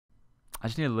I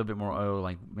just need a little bit more oil,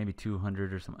 like maybe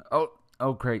 200 or something.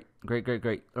 Oh, great.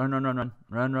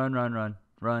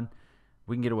 Run.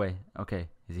 We can get away. Okay,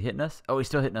 is he hitting us? Oh, he's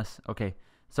still hitting us. Okay,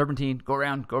 serpentine, go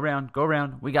around.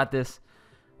 We got this.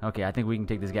 Okay, I think we can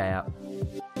take this guy out.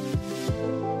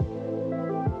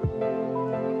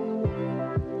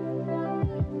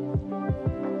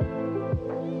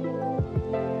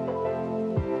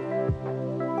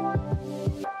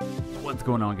 What's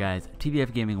going on, guys?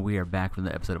 TBF Gaming, we are back from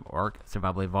the episode of Ark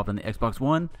Survival Evolved on the Xbox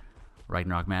One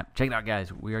Ragnarok Map. Check it out,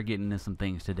 guys. We are getting into some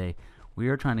things today. We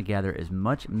are trying to gather as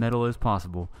much metal as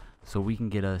possible so we can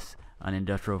get us an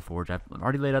industrial forge. I've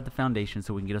already laid out the foundation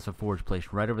so we can get us a forge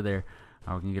placed right over there.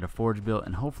 We can get a forge built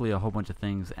and hopefully a whole bunch of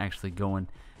things actually going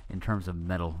in terms of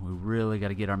metal. We really got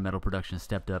to get our metal production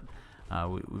stepped up.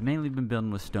 We've mainly been building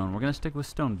with stone. We're going to stick with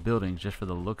stone buildings just for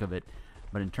the look of it.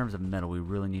 But in terms of metal, we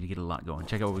really need to get a lot going.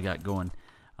 Check out what we got going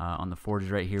on the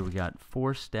forges right here. We got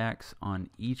 4 stacks on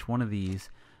each one of these.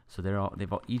 So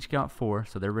they've each got 4,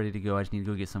 so they're ready to go. I just need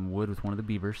to go get some wood with one of the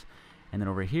beavers. And then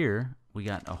over here, we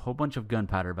got a whole bunch of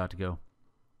gunpowder about to go.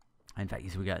 In fact, you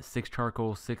see we got 6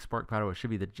 charcoal, 6 spark powder, which should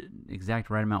be the exact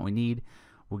right amount we need.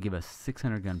 Will give us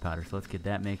 600 gunpowder. So let's get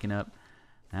that making up.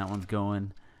 That one's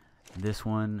going. This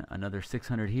one, another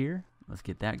 600 here. Let's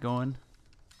get that going.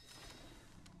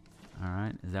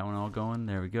 Alright, is that one all going?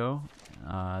 There we go.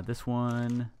 This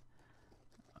one,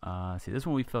 see, this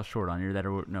one we fell short on.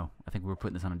 No, I think we were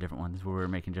putting this on a different one. This is where we were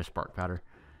making just spark powder.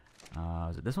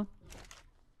 Was it this one?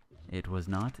 It was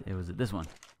not. It was this one.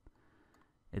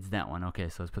 It's that one. Okay,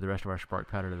 so let's put the rest of our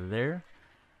spark powder there.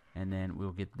 And then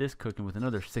we'll get this cooking with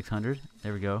another 600.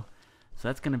 There we go. So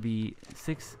that's going to be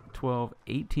 6, 12,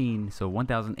 18. So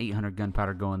 1,800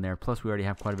 gunpowder going there. Plus we already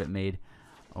have quite a bit made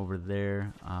over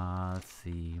there. Let's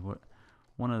see.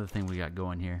 One other thing we got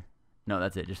going here. No,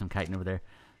 that's it. Just some chitin over there.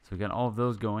 So we got all of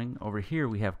those going. Over here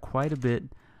we have quite a bit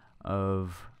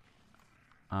of...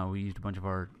 we used a bunch of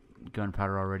our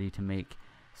gunpowder already to make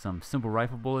some simple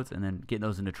rifle bullets and then get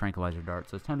those into tranquilizer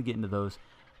darts. So it's time to get into those.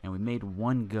 And we made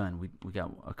one gun. We got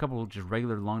a couple just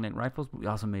regular long neck rifles, but we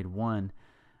also made one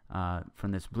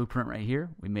from this blueprint right here.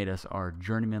 We made us our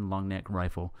journeyman long neck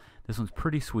rifle. This one's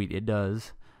pretty sweet. It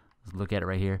does, let's look at it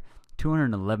right here,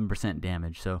 211%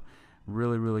 damage. So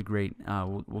really great.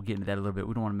 We'll get into that a little bit.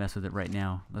 We don't want to mess with it right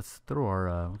now. Let's throw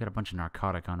our we got a bunch of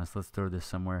narcotic on us. Let's throw this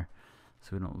somewhere so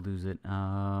we don't lose it.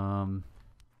 I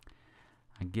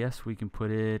guess we can put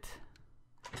it...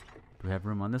 Do we have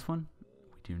room on this one?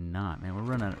 We do not, man. We're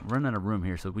running out of room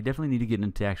here, so we definitely need to get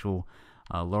into actual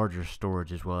larger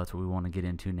storage as well. That's what we want to get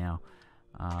into now.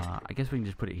 I guess we can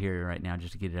just put it here right now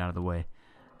just to get it out of the way.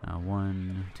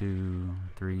 1, 2,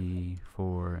 3,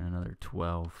 4, and another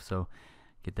 12. So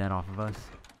get that off of us.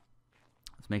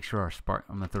 Let's make sure our spark...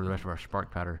 I'm going to throw the rest of our spark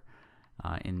powder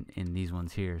in these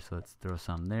ones here. So let's throw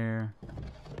some there.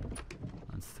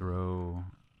 Let's throw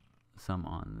some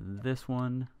on this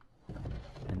one.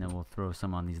 And then we'll throw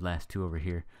some on these last 2 over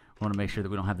here. We want to make sure that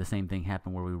we don't have the same thing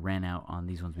happen where we ran out on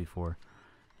these ones before.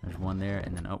 There's one there,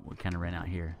 and then, oh, we kind of ran out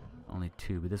here. Only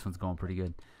 2, but this one's going pretty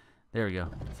good. There we go.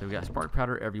 So we got spark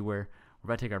powder everywhere. We're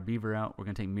about to take our beaver out. We're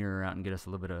going to take mirror out and get us a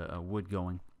little bit of wood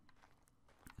going.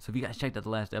 So if you guys checked out the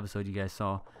last episode, you guys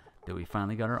saw that we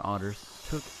finally got our otters.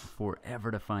 Took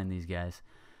forever to find these guys.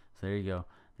 So there you go.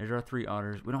 There's our 3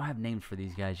 otters. We don't have names for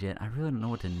these guys yet. I really don't know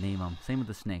what to name them. Same with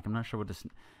the snake. I'm not sure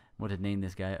what to name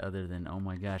this guy other than, oh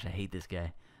my gosh, I hate this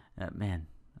guy. Man,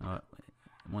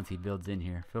 once he builds in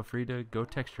here, feel free to go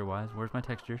texture-wise. Where's my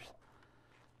textures?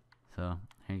 So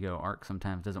here you go. Ark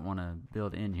sometimes doesn't want to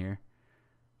build in here.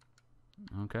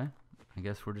 Okay. I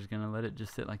guess we're just going to let it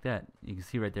just sit like that. You can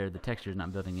see right there the texture's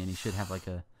not building in. You should have like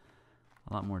a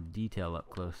lot more detail up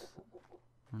close.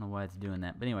 I don't know why it's doing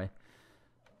that. But anyway,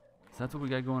 so that's what we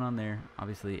got going on there.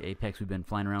 Obviously, Apex, we've been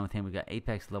flying around with him. We got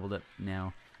Apex leveled up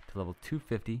now to level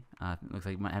 250. Looks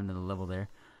like we might have another level there.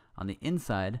 On the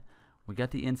inside, we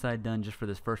got the inside done just for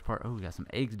this first part. Oh, we got some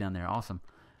eggs down there. Awesome.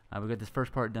 We got this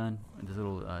first part done, this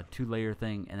little 2-layer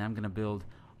thing, and I'm going to build,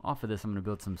 off of this, I'm going to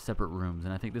build some separate rooms.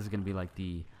 And I think this is going to be like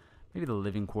maybe the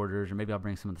living quarters, or maybe I'll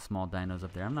bring some of the small dinos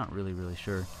up there. I'm not really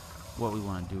sure what we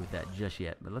want to do with that just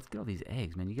yet. But let's get all these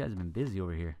eggs, man. You guys have been busy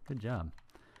over here. Good job.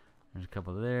 There's a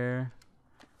couple there.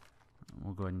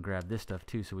 We'll go ahead and grab this stuff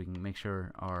too so we can make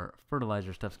sure our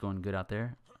fertilizer stuff's going good out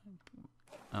there.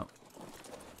 Oh,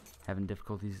 having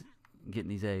difficulties getting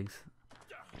these eggs.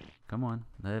 Come on,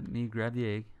 let me grab the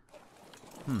egg.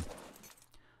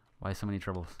 Why so many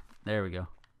troubles? There we go.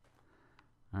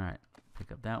 Alright,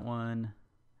 pick up that one.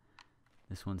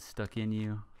 This one's stuck in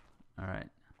you. Alright.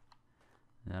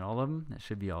 Is that all of them? That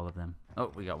should be all of them.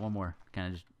 Oh, we got one more. Kind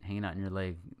of just hanging out in your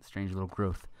leg. Strange little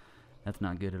growth. That's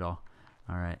not good at all.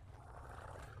 Alright.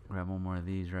 Grab one more of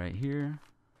these right here.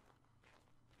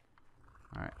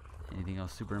 Alright. Anything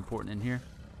else super important in here?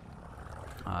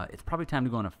 It's probably time to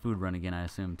go on a food run again, I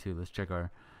assume, too. Let's check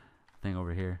our thing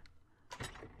over here.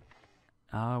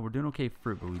 We're doing okay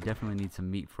fruit, but we definitely need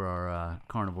some meat for our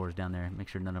carnivores down there. Make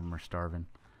sure none of them are starving.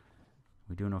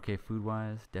 We doing okay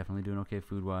food-wise? Definitely doing okay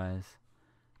food-wise.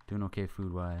 Doing okay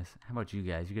food-wise. How about you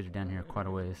guys? You guys are down here quite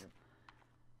a ways.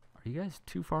 Are you guys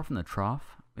too far from the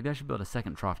trough? Maybe I should build a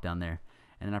second trough down there.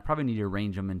 And then I probably need to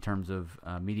arrange them in terms of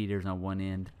meat eaters on one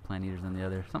end, plant eaters on the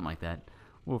other. Something like that.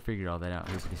 We'll figure all that out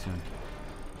here pretty soon.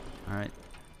 Alright.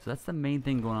 So that's the main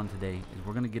thing going on today, is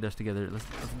we're going to get us together. Let's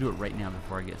do it right now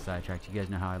before I get sidetracked. You guys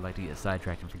know how I like to get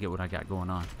sidetracked and forget what I got going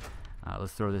on.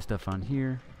 Let's throw this stuff on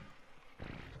here.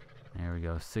 There we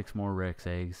go. 6 more Rex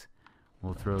eggs.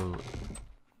 We'll throw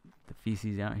the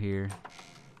feces out here.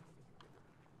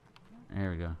 There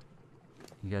we go.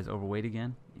 You guys overweight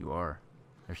again? You are.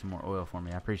 There's some more oil for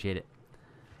me. I appreciate it.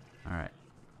 Alright.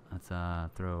 Let's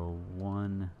throw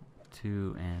 1,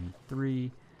 2, and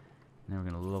 3. And then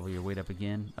we're going to level your weight up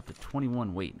again. Up to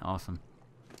 21 weight. Awesome.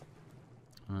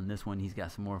 On this one, he's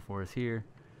got some more for us here.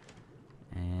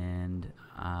 And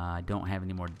I don't have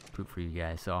any more poop for you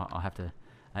guys. So I'll have to...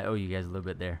 I owe you guys a little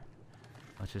bit there.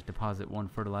 Let's just deposit 1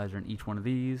 fertilizer in each one of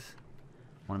these.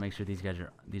 Want to make sure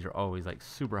these are always like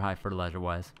super high fertilizer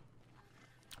wise.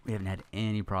 We haven't had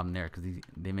any problem there because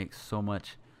they make so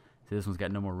much. See, this one's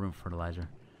got no more room for fertilizer.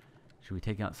 Should we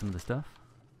take out some of the stuff?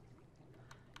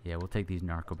 Yeah, we'll take these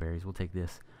narco berries. We'll take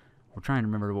this. We're trying to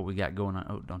remember what we got going on.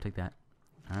 Oh, don't take that.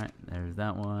 Alright, there's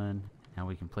that one. Now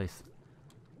we can place...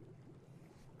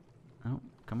 Oh,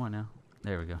 come on now.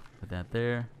 There we go. Put that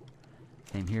there.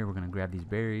 Same here. We're going to grab these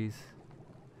berries.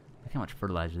 Look how much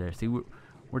fertilizer there. See,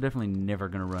 we're definitely never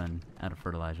going to run out of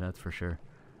fertilizer. That's for sure.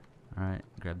 Alright,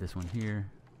 grab this one here.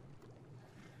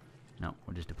 No,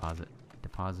 we'll just deposit.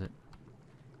 Deposit.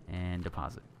 And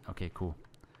deposit. Okay, cool.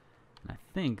 And I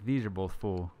think these are both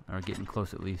full, or getting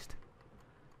close at least.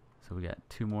 So we got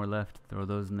 2 more left. Throw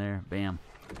those in there. Bam.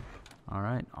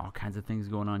 Alright, all kinds of things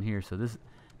going on here. So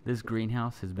this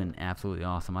greenhouse has been absolutely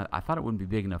awesome. I thought it wouldn't be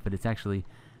big enough, but it's actually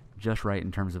just right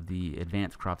in terms of the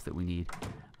advanced crops that we need.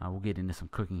 We'll get into some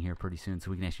cooking here pretty soon so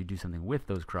we can actually do something with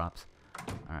those crops.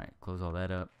 Alright, close all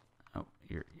that up. Oh,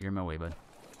 you're in my way, bud.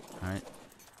 Alright.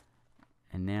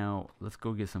 And now, let's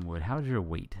go get some wood. How's your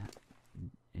weight?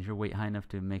 Is your weight high enough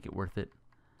to make it worth it?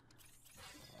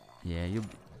 Yeah, you'll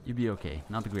be okay.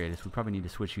 Not the greatest. We probably need to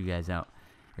switch you guys out.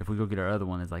 If we go get our other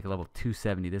one, it's like a level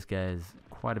 270. This guy is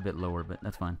quite a bit lower, but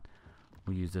that's fine.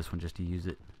 We'll use this one just to use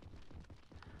it.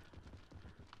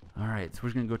 Alright, so we're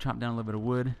just going to go chop down a little bit of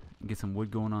wood and get some wood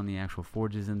going on the actual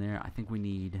forges in there. I think we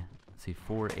need, let's see,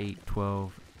 4, 8,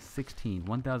 12, 16.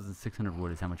 1,600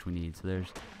 wood is how much we need. So there's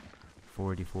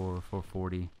 484,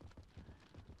 440.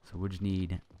 So we'll just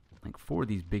need, like 4 of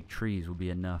these big trees will be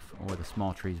enough, or the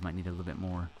small trees might need a little bit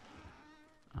more.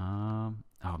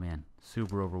 Oh man,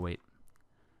 super overweight.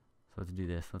 So let's do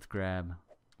this. Let's grab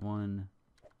 1,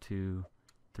 2,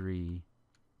 3.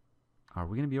 Are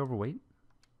we going to be overweight?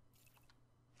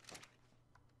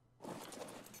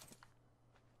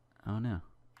 Oh no,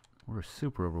 we're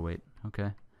super overweight.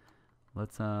 Okay,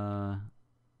 let's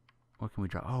what can we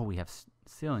draw? Oh, we have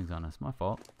ceilings on us. My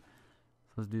fault.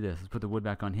 So let's do this. Let's put the wood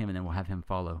back on him, and then we'll have him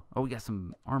follow. Oh, we got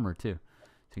some armor too.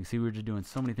 So you can see we're just doing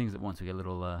so many things at once. We get a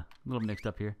little mixed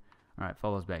up here. All right,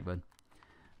 follow us back, bud.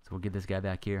 So we'll get this guy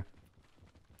back here.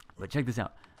 But check this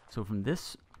out. So from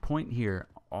this point here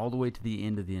all the way to the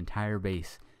end of the entire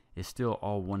base is still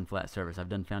all one flat surface. I've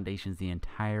done foundations the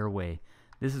entire way.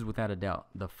 This is without a doubt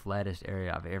the flattest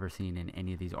area I've ever seen in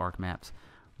any of these Ark maps.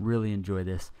 Really enjoy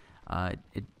this.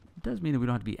 It does mean that we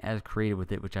don't have to be as creative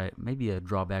with it, which may be a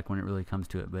drawback when it really comes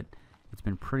to it, but it's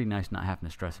been pretty nice not having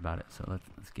to stress about it. So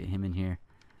let's get him in here.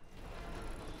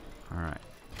 Alright.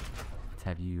 Let's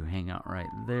have you hang out right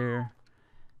there.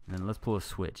 And then let's pull a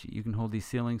switch. You can hold these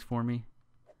ceilings for me,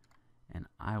 and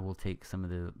I will take some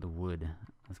of the wood.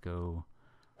 Let's go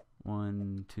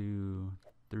 1, 2,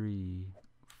 3,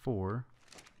 4.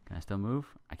 Can I still move?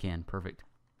 I can. Perfect.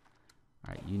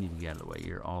 Alright, you need to get out of the way.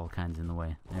 You're all kinds in the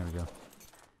way. There we go.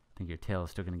 I think your tail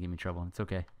is still going to give me trouble. It's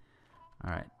okay.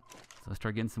 Alright, so let's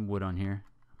start getting some wood on here.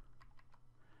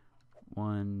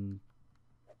 1,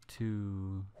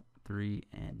 2, 3,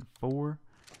 and 4.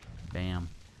 Bam.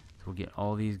 So we'll get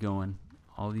all these going,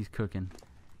 all these cooking,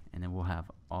 and then we'll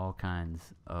have all kinds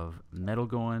of metal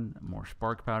going, more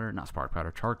spark powder, not spark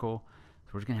powder, charcoal. So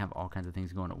we're just going to have all kinds of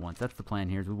things going at once. That's the plan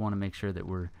here, is we want to make sure that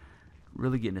we're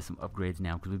really getting to some upgrades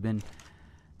now, because we've been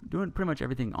doing pretty much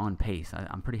everything on pace.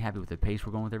 I'm pretty happy with the pace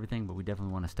we're going with everything, but we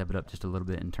definitely want to step it up just a little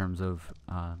bit in terms of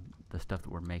the stuff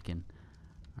that we're making.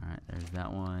 Alright, there's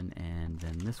that one, and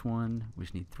then this one. We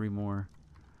just need 3 more.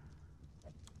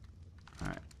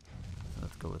 Alright, so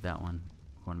let's go with that one.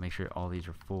 We want to make sure all these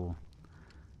are full.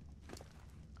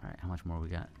 Alright, how much more we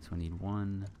got? So we need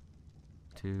 1,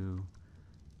 2,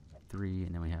 3,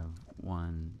 and then we have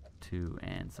 1, 2,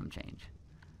 and some change.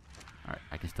 Alright,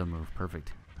 I can still move.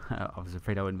 Perfect. I was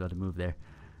afraid I wouldn't be able to move there.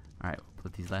 Alright, we'll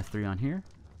put these last 3 on here.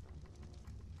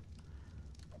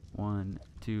 1,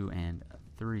 2, and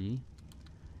 3.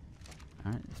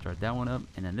 Alright, start that one up.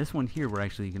 And then this one here, we're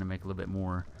actually going to make a little bit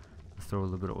more. Let's throw a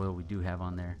little bit of oil we do have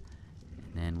on there.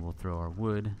 And then we'll throw our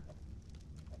wood.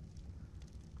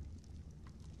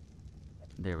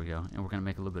 There we go. And we're going to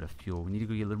make a little bit of fuel. We need to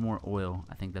go get a little more oil.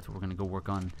 I think that's what we're going to go work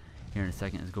on here in a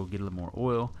second, is go get a little more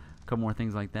oil, a couple more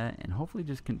things like that, and hopefully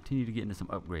just continue to get into some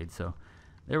upgrades. So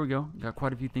there we go. Got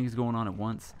quite a few things going on at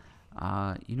once.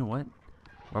 You know what?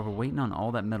 While we're waiting on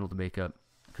all that metal to bake up,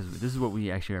 because this is what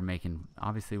we actually are making.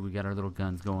 Obviously, we got our little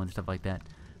guns going, stuff like that.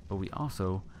 But we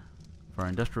also, for our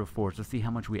industrial forge, let's see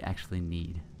how much we actually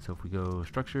need. So if we go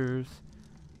structures,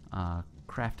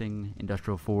 crafting,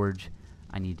 industrial forge,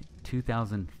 I need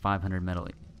 2,500 metal,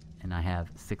 and I have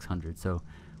 600. So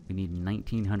we need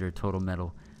 1,900 total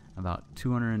metal, about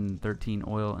 213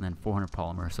 oil, and then 400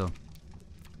 polymer. So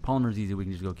polymer is easy. We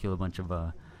can just go kill a bunch of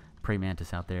prey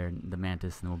mantis out there, the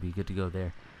mantis, and we'll be good to go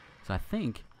there. So I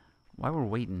think while we're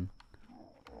waiting,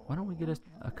 why don't we get us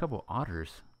a couple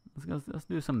otters? Let's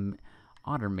do some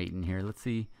otter mating here. Let's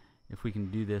see if we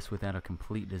can do this without a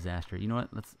complete disaster. You know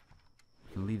what? We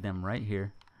can leave them right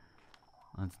here.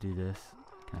 Let's do this.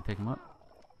 Can I pick them up?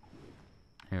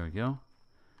 There we go.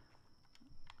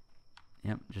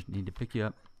 Yep, just need to pick you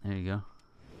up. There you go.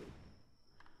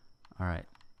 Alright,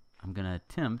 I'm going to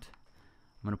attempt.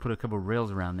 I'm going to put a couple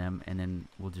rails around them, and then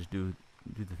we'll just do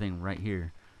the thing right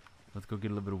here. Let's go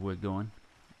get a little bit of wood going.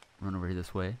 Run over here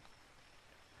this way.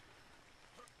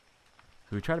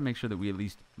 So we try to make sure that we at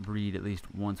least breed at least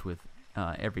once with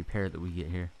every pair that we get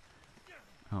here.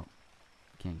 Oh,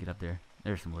 can't get up there.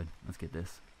 There's some wood. Let's get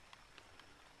this.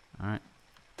 Alright.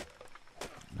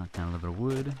 Knock down a little bit of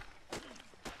wood.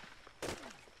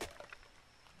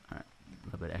 Alright. A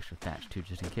little bit of extra thatch too,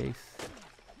 just in case.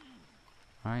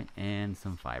 Alright, and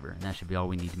some fiber. And that should be all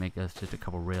we need to make us just a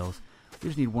couple rails. We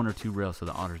just need 1 or 2 rails so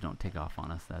the otters don't take off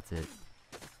on us. That's it.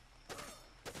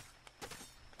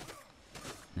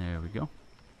 There we go.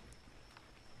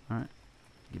 Alright.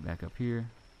 Get back up here.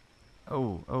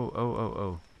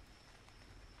 Oh.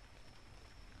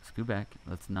 Scoot back.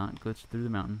 Let's not glitch through the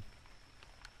mountain.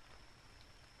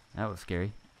 That was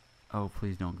scary. Oh,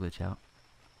 please don't glitch out.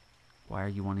 Why are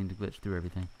you wanting to glitch through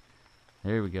everything?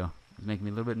 There we go. It's making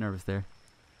me a little bit nervous there.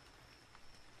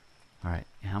 Alright,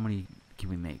 how many can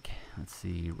we make? Let's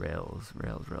see. Rails.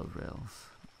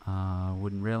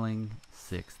 Wooden railing,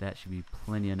 6. That should be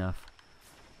plenty enough.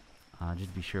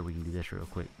 Just to be sure, we can do this real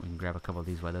quick. We can grab a couple of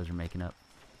these while those are making up.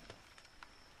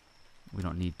 We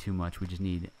don't need too much. We just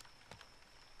need,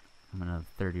 I'm gonna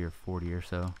 30 or 40 or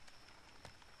so.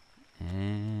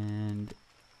 And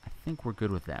I think we're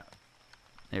good with that.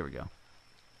 There we go.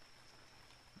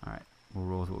 Alright, we'll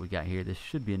roll with what we got here. This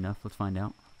should be enough. Let's find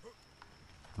out.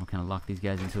 We'll kind of lock these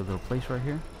guys into a little place right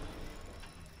here.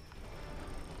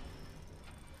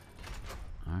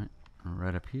 Alright,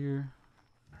 right up here.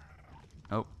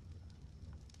 Oh,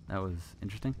 that was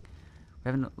interesting.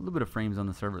 We're having a little bit of frames on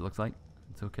the server, it looks like.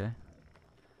 It's okay.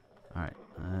 Alright,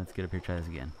 let's get up here, try this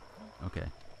again. Okay.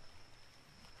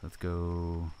 Let's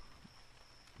go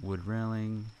wood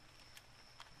railing.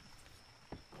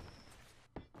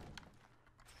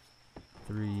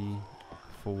 3,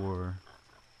 4.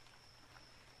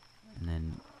 And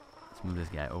then let's move this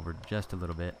guy over just a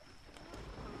little bit.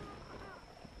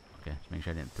 Okay, just make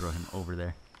sure I didn't throw him over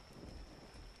there.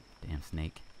 Damn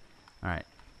snake. Alright.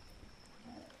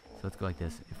 So let's go like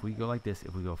this. If we go like this,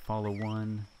 if we go follow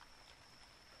 1,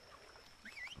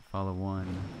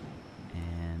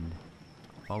 and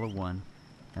follow 1.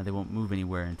 Now they won't move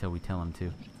anywhere until we tell them to.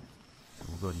 So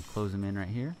we'll go ahead and close them in right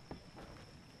here.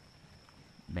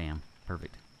 Bam.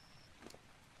 Perfect.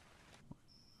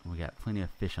 We got plenty of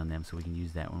fish on them, so we can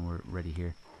use that when we're ready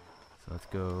here. So let's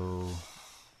go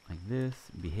like this.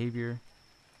 Behavior.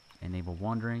 Enable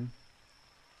wandering.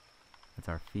 That's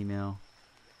our female.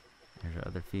 There's our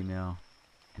other female.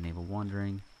 Enable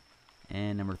wandering.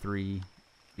 And number 3,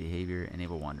 behavior,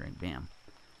 enable wandering. Bam.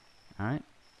 Alright.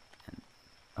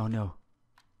 Oh no.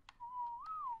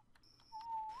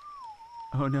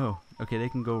 Oh no. Okay, they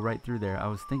can go right through there. I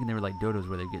was thinking they were like dodos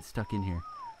where they get stuck in here.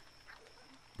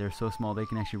 They're so small they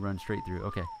can actually run straight through.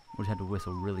 Okay, we'll just have to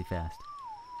whistle really fast.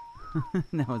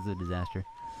 That was a disaster.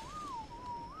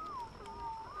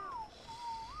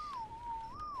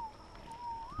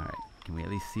 Can we at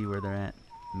least see where they're at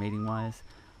mating wise?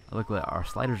 Look, our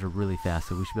sliders are really fast,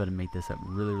 so we should be able to mate this up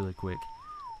really, really quick.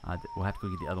 We'll have to go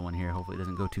get the other one here. Hopefully it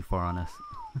doesn't go too far on us.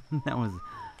 that was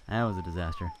a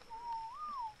disaster.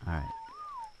 Alright.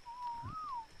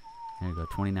 There you go,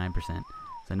 29%. So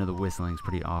I know the whistling's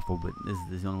pretty awful, but this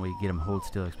is the only way you get them hold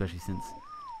still, especially since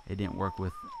it didn't work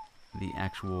with the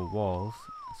actual walls.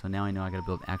 So now I know I gotta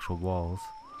build actual walls.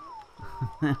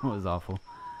 That was awful.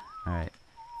 Alright,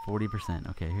 40%.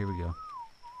 Okay, here we go.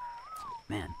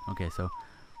 Man, okay, so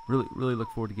really look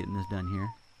forward to getting this done here.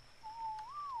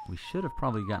 We should have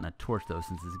probably gotten a torch though,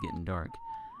 since it's getting dark.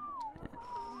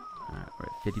 Alright, we're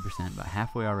at 50%, about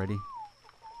halfway already.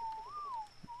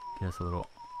 Get us a little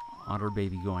otter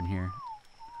baby going here.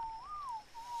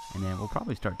 And then we'll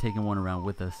probably start taking one around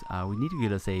with us. We need to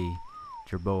get us a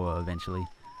jerboa eventually.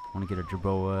 I want to get a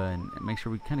jerboa and make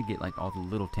sure we kind of get like all the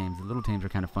little tames. The little tames are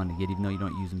kind of fun to get, even though you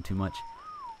don't use them too much.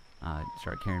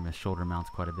 Start carrying the shoulder mounts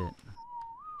quite a bit.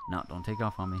 No, don't take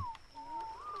off on me.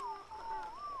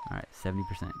 Alright,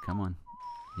 70%. Come on.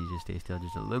 You just stay still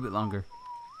just a little bit longer.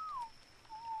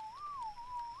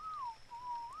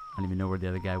 I don't even know where the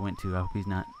other guy went to. I hope he's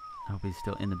not. I hope he's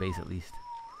still in the base at least.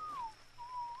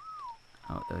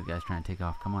 Oh, the other guy's trying to take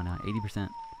off. Come on now. 80%.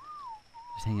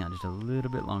 Just hang out just a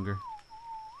little bit longer.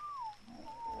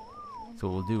 So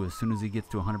what we'll do, as soon as he gets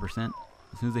to 100%,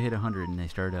 as soon as they hit 100 and they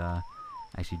start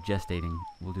actually gestating,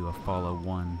 we'll do a follow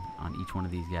one on each one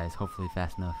of these guys, hopefully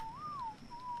fast enough.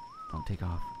 Don't take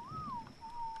off.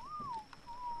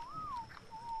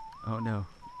 Oh no,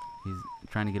 he's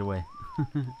trying to get away.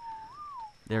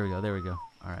 There we go, there we go.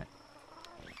 Alright,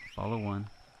 follow one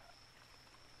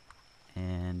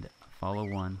and follow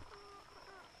one.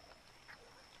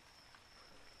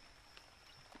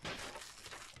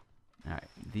 Alright,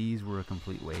 these were a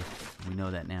complete waste. We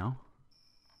know that now.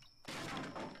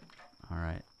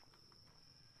 Alright.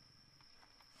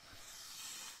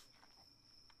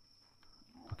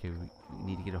 Okay, we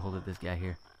need to get a hold of this guy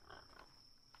here.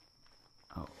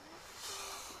 Oh.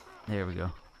 There we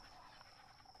go.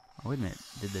 Oh, wait a minute.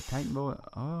 Did the Titan boa...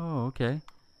 Oh, okay.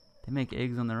 They make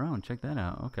eggs on their own. Check that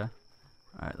out. Okay.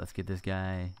 Alright, let's get this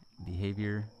guy.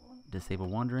 Behavior. Disable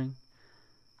wandering.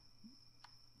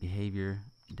 Behavior.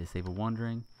 Disable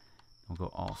wandering. We'll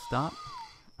go all stop.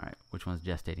 Alright, which one's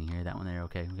gestating here? That one there.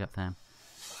 Okay, we got time.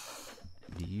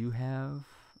 Do you have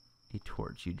a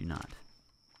torch? You do not.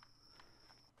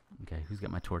 Okay, who's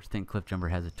got my torch? I think Cliff Jumper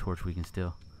has a torch we can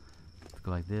steal. Let's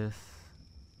go like this.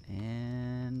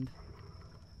 And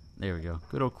there we go.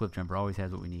 Good old Cliff Jumper always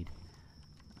has what we need.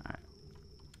 Alright.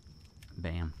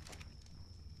 Bam.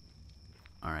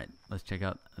 Alright, let's check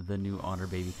out the new otter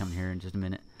baby coming here in just a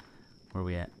minute. Where are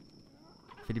we at?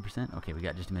 50%? Okay, we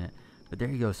got just a minute. But there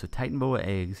you go. So Titan boa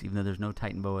eggs, even though there's no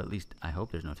Titan boa, at least I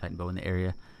hope there's no Titan boa in the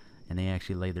area, and they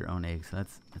actually lay their own eggs. So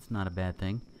that's not a bad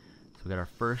thing. So we got our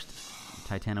first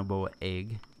Titanoboa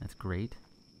egg. That's great.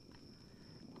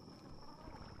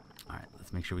 Alright,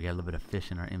 let's make sure we got a little bit of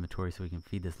fish in our inventory so we can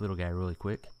feed this little guy really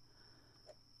quick.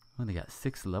 Oh, they got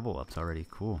 6 level ups already.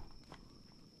 Cool.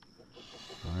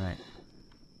 Alright.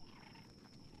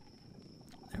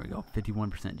 There we go.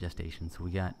 51% gestation. So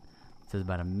we got, it says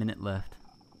about a minute left.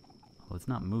 Well, it's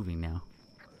not moving now.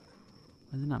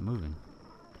 Why is it not moving?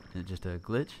 Is it just a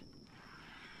glitch?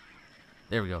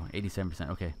 There we go. 87%.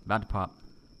 Okay, about to pop.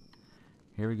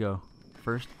 Here we go.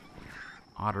 First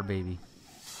otter baby.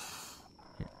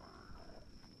 Here.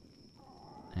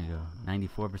 There you go.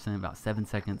 94%, about 7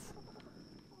 seconds.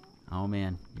 Oh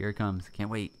man, here it comes. Can't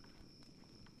wait.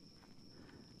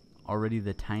 Already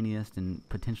the tiniest and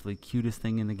potentially cutest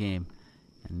thing in the game.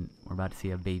 And we're about to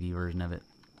see a baby version of it.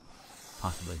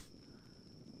 Possibly.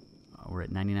 We're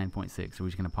at 99.6. So we're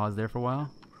just going to pause there for a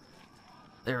while.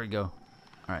 There we go.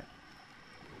 Alright.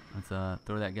 Let's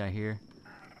throw that guy here.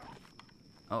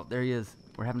 Oh, there he is.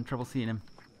 We're having trouble seeing him.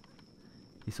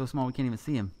 He's so small we can't even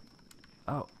see him.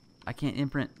 Oh, I can't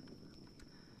imprint.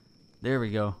 There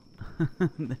we go.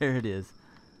 There it is.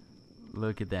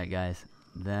 Look at that, guys.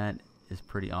 That is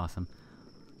pretty awesome.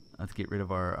 Let's get rid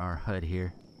of our HUD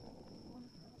here.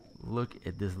 Look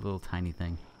at this little tiny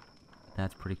thing.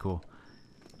 That's pretty cool.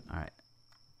 Alright.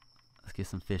 Let's get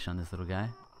some fish on this little guy.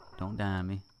 Don't die on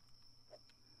me.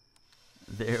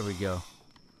 There we go.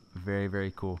 Very,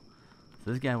 very cool.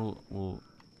 So this guy he'll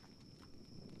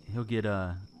get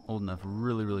old enough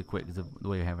really, really quick because of the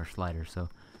way we have our slider, so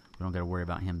we don't got to worry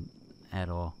about him at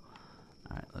all.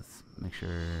 Alright, let's make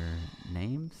sure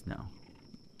names? No.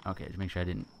 Okay, just make sure I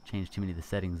didn't change too many of the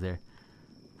settings there.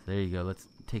 So there you go. Let's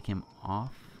take him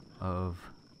off of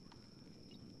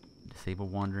disable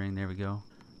wandering. There we go.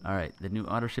 Alright, the new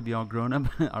otter should be all grown up.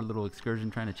 Our little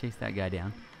excursion trying to chase that guy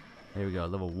down. There we go.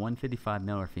 Level 155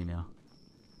 male or female.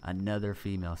 Another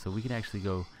female. So we can actually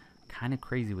go kind of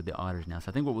crazy with the otters now. So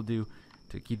I think what we'll do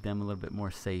to keep them a little bit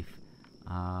more safe.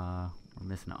 We're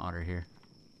missing an otter here.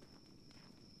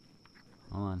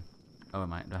 Hold on. Oh,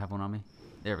 do I have one on me?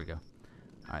 There we go.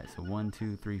 Alright, so 1,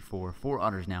 2, 3, 4. 4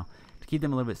 otters now. To keep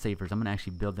them a little bit safer, so I'm going to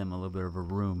actually build them a little bit of a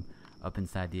room up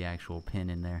inside the actual pen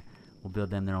in there. We'll build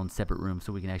them their own separate room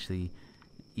so we can actually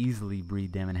easily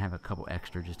breed them and have a couple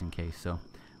extra just in case. So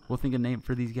we'll think of a name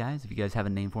for these guys. If you guys have a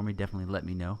name for me, definitely let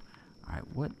me know. Alright,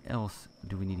 what else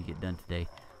do we need to get done today?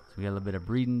 So we got a little bit of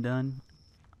breeding done.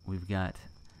 We've got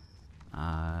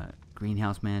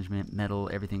greenhouse management, metal,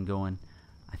 everything going.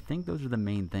 I think those are the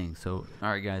main things. So,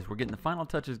 alright guys, we're getting the final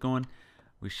touches going.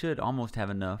 We should almost have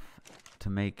enough to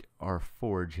make our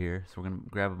forge here. So we're going to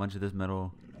grab a bunch of this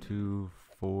metal. 2,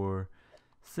 4,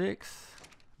 6.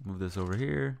 Move this over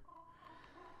here.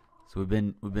 So we've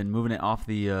been moving it off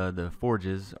the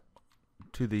forges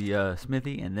to the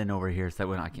smithy and then over here, so that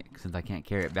way since I can't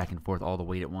carry it back and forth all the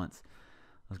weight at once.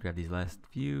 Let's grab these last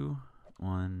few.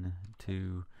 1,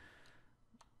 2,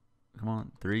 come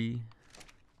on, 3.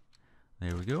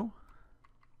 There we go.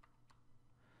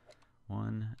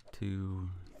 1, 2,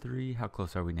 3. How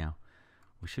close are we now?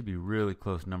 We should be really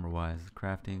close number-wise.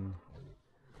 Crafting.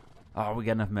 Oh, we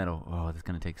got enough metal. Oh, that's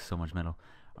going to take so much metal.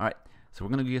 All right, so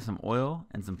we're going to get some oil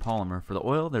and some polymer. For the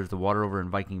oil, there's the water over in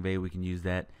Viking Bay. We can use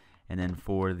that. And then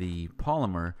for the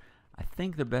polymer, I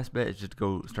think the best bet is just to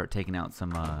go start taking out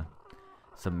some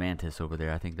mantis over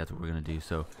there. I think that's what we're going to do.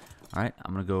 So, all right,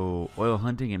 I'm going to go oil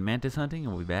hunting and mantis hunting,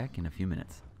 and we'll be back in a few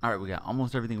minutes. All right, we got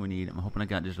almost everything we need. I'm hoping I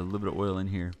got just a little bit of oil in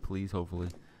here. Please, hopefully.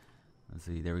 Let's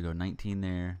see. There we go. 19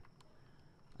 there.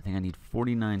 I think I need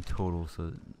 49 total.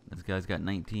 So this guy's got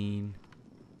 19.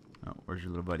 Oh, where's your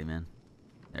little buddy, man?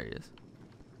 There he is.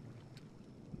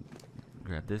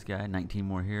 Grab this guy. 19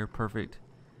 more here. Perfect.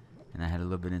 And I had a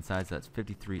little bit inside, so that's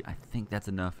 53. I think that's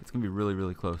enough. It's going to be really,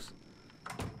 really close.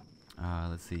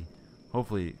 Let's see.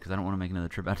 Hopefully, because I don't want to make another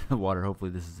trip out to the water,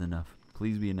 hopefully this is enough.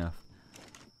 Please be enough.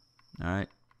 Alright.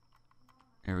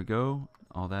 There we go.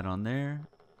 All that on there.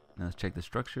 Now let's check the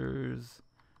structures.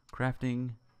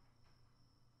 Crafting.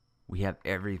 We have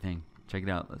everything. Check it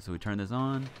out. So we turn this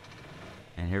on.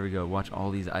 And here we go. Watch all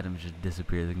these items just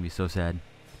disappear. They're going to be so sad.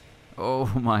 Oh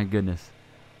my goodness.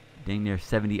 Dang near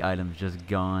 70 items just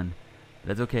gone. But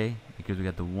that's okay, because we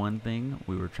got the one thing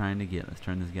we were trying to get. Let's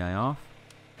turn this guy off.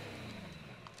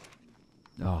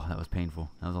 Oh, that was painful.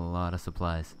 That was a lot of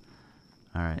supplies.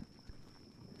 Alright.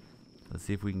 Let's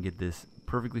see if we can get this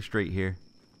perfectly straight here.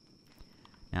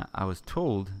 Now, I was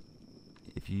told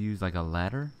if you use like a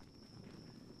ladder,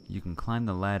 you can climb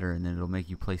the ladder and then it'll make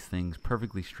you place things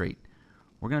perfectly straight.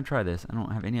 We're going to try this. I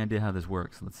don't have any idea how this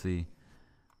works. Let's see.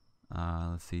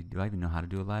 Let's see. Do I even know how to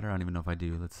do a ladder? I don't even know if I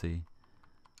do. Let's see.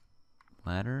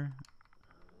 Ladder.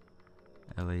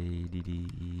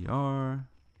 L-A-D-D-E-R.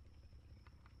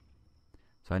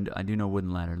 So I do know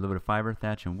wooden ladder. A little bit of fiber,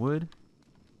 thatch, and wood.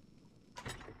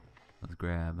 Let's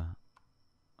grab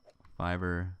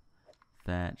fiber,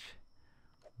 thatch,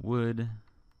 wood.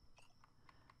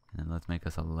 And let's make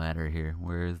us a ladder here.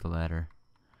 Where is the ladder?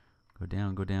 Go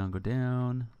down, go down, go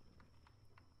down.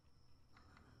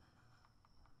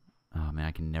 Oh man,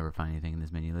 I can never find anything in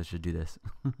this menu. Let's just do this.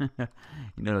 You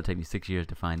know it'll take me 6 years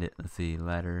to find it. Let's see,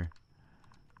 ladder.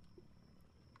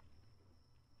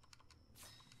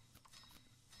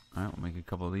 Alright, we'll make a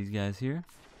couple of these guys here.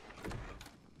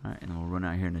 Alright, and then we'll run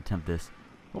out here and attempt this.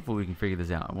 Hopefully we can figure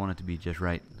this out. I want it to be just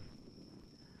right.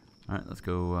 Alright, let's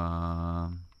go,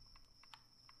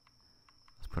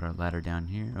 let's put our ladder down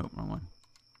here. Oh, wrong one.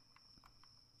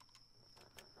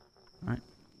 Alright.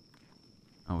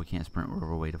 Oh, we can't sprint. We're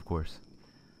overweight, of course.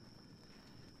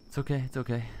 It's okay, it's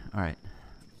okay. Alright.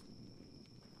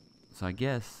 So I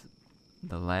guess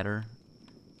the ladder.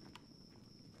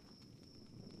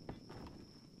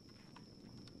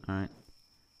 Alright.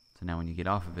 So now when you get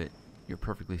off of it, you're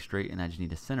perfectly straight, and I just need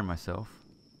to center myself.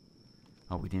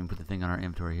 Oh, we didn't put the thing on our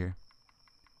inventory here.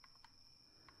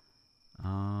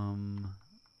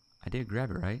 I did grab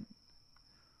it, right?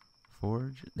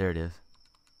 Forge. There it is.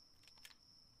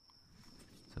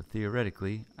 So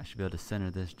theoretically, I should be able to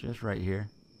center this just right here.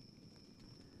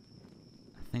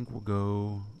 I think we'll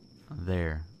go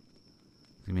there.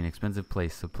 It's going to be an expensive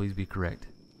place, so please be correct.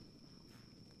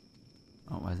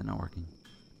 Oh, why is it not working?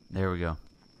 There we go.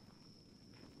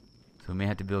 So we may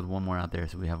have to build one more out there.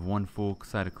 So we have one full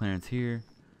side of clearance here.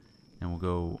 And we'll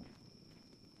go...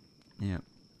 Yeah,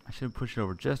 I should have pushed it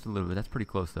over just a little bit. That's pretty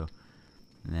close, though.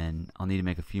 And then I'll need to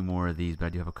make a few more of these, but I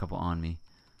do have a couple on me.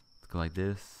 Let's go like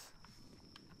this.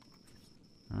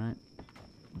 Alright.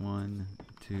 1,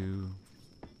 2,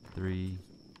 3,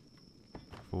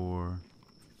 4,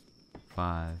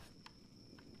 5,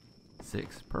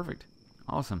 6. Perfect.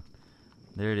 Awesome.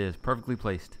 There it is, perfectly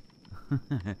placed.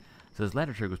 So this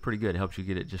ladder trick was pretty good. It helps you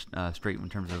get it just straight in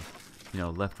terms of, you know,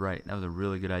 left, right. That was a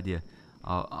really good idea.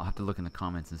 I'll have to look in the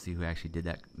comments and see who actually did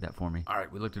that for me. All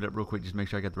right, we looked it up real quick just to make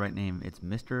sure I got the right name. It's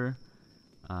Mr.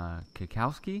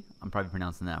 Kikowski. I'm probably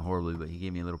pronouncing that horribly, but he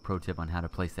gave me a little pro tip on how to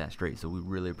place that straight, so we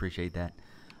really appreciate that.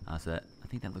 I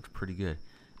think that looks pretty good.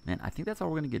 Man, I think that's all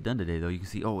we're going to get done today, though. You can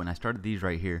see, and I started these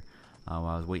right here while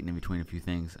I was waiting in between a few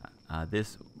things.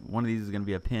 One of these is going to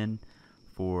be a pin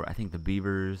for, I think, the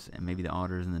beavers and maybe the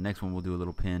otters, and the next one we'll do a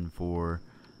little pin for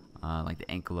like the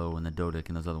ankylo and the dodik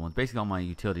and those other ones. Basically, all my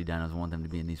utility dinos, I want them to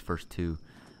be in these first two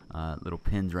little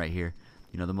pins right here.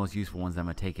 You know, the most useful ones that I'm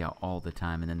going to take out all the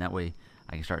time, and then that way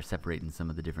I can start separating some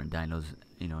of the different dinos,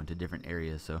 you know, into different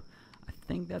areas. So I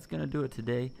think that's going to do it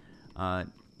today.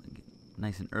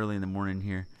 Nice and early in the morning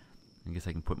here. I guess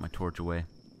I can put my torch away.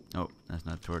 Oh, that's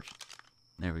not a torch.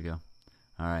 There we go.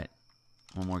 All right.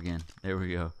 One more again. There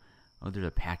we go. Oh, there's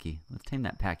a Packy. Let's tame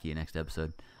that Packy next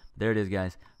episode. There it is,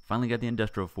 guys. Finally got the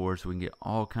industrial forge so we can get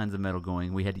all kinds of metal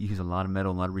going. We had to use a lot of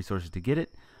metal and a lot of resources to get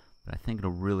it, but I think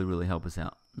it'll really, really help us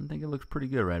out. I think it looks pretty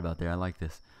good right about there. I like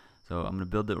this. So I'm going to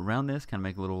build it around this, kind of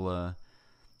make a little,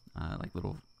 like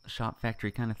little shop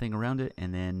factory kind of thing around it,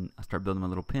 and then I'll start building my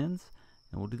little pins,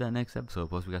 and we'll do that next episode.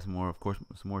 Plus, we got some more, of course,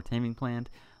 some more taming planned,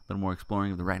 a little more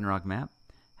exploring of the Ragnarok map.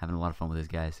 Having a lot of fun with this,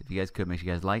 guys. If you guys could, make sure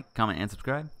you guys like, comment, and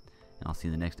subscribe. And I'll see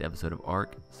you in the next episode of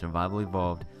Ark Survival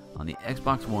Evolved on the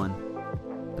Xbox One,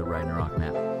 the Ragnarok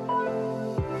Map.